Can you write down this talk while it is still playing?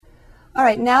All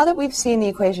right, now that we've seen the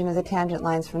equation of the tangent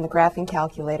lines from the graphing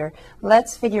calculator,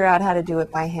 let's figure out how to do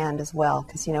it by hand as well,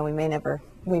 because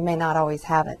we may not always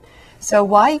have it. So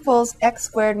y equals x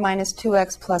squared minus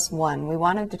 2x plus 1. We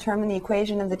want to determine the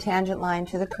equation of the tangent line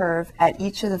to the curve at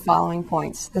each of the following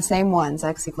points, the same ones,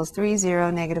 x equals 3, 0,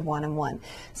 negative 1, and 1.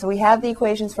 So we have the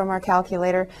equations from our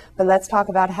calculator, but let's talk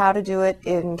about how to do it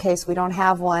in case we don't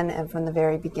have one and from the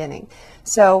very beginning.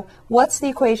 So what's the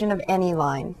equation of any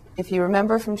line? If you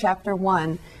remember from chapter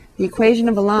 1, the equation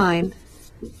of a line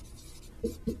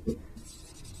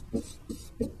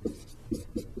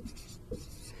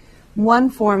one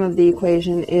form of the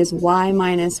equation is y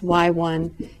minus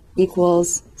y1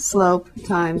 equals slope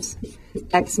times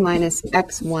x minus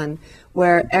x1,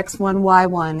 where x1,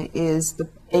 y1 is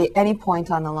any point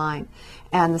on the line,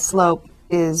 and the slope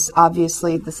is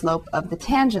obviously the slope of the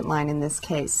tangent line in this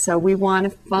case. So we want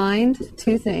to find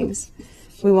two things.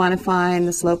 We want to find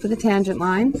the slope of the tangent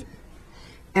line,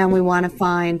 and we want to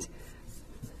find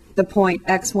the point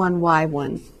x1,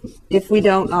 y1, if we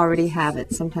don't already have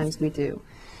it. Sometimes we do.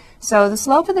 So the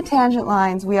slope of the tangent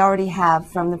lines we already have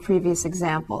from the previous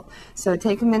example. So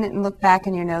take a minute and look back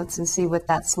in your notes and see what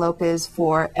that slope is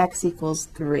for x equals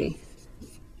 3.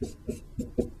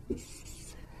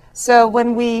 So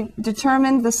when we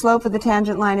determined the slope of the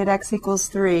tangent line at x equals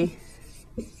 3,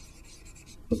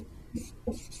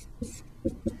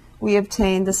 we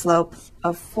obtained the slope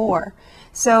of 4.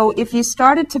 So if you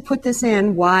started to put this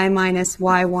in, y minus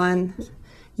y1,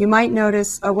 you might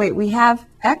notice, oh wait, we have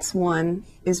x1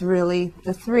 is really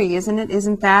the 3, isn't it?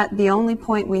 Isn't that the only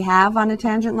point we have on a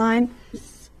tangent line?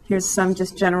 Here's some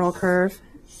just general curve.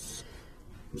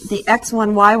 The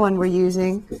x1, y1 we're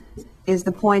using is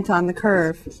the point on the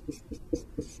curve.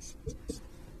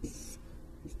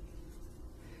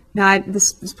 Now,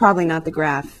 this is probably not the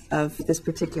graph of this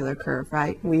particular curve,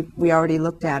 right? We already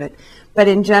looked at it. But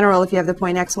in general, if you have the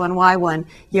point x1, y1,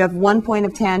 you have one point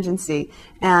of tangency,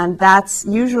 and that's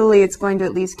usually it's going to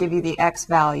at least give you the x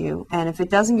value. And if it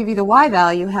doesn't give you the y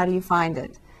value, how do you find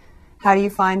it? How do you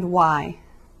find y?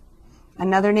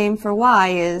 Another name for y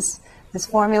is this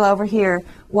formula over here,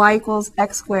 y equals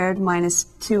x squared minus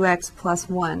 2x plus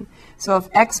 1. So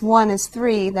if x1 is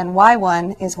 3, then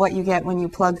y1 is what you get when you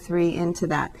plug 3 into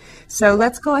that. So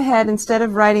let's go ahead, instead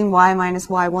of writing y minus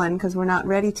y1, because we're not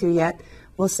ready to yet,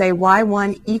 we'll say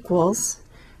y1 equals,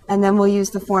 and then we'll use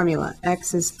the formula.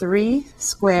 X is 3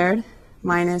 squared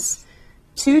minus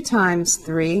 2 times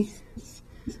 3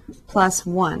 plus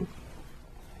 1.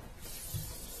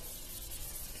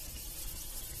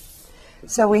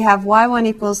 So we have y1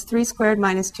 equals 3 squared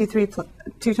minus 2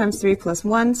 times 3 plus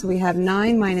 1. So we have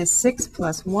 9 minus 6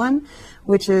 plus 1,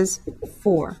 which is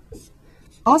 4.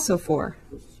 Also 4.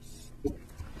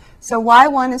 So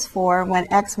y1 is 4 when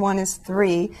x1 is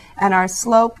 3, and our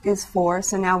slope is 4.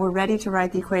 So now we're ready to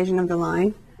write the equation of the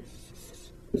line.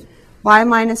 Y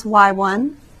minus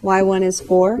y1 is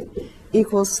 4,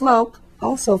 equals slope,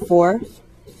 also 4,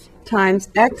 times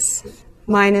x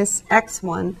minus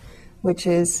x1, which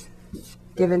is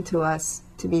given to us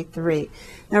to be 3.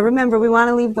 Now remember, we want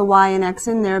to leave the y and x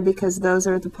in there because those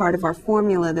are the part of our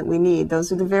formula that we need.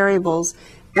 Those are the variables.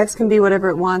 X can be whatever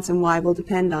it wants and y will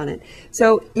depend on it.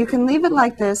 So you can leave it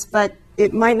like this, but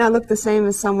it might not look the same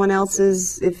as someone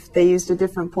else's if they used a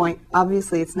different point.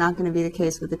 Obviously, it's not going to be the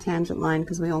case with the tangent line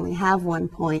because we only have one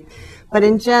point. But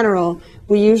in general,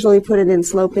 we usually put it in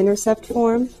slope-intercept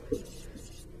form,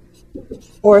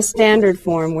 or a standard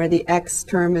form where the x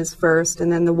term is first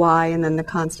and then the y and then the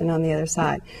constant on the other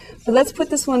side. But let's put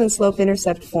this one in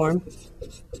slope-intercept form.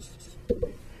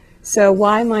 So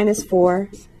y minus 4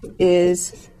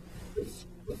 is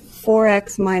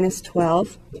 4x minus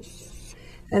 12.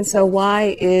 And so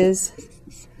y is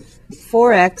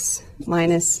 4x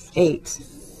minus 8.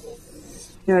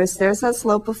 Notice there's that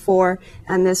slope of 4,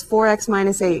 and this 4x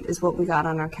minus 8 is what we got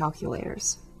on our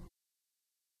calculators.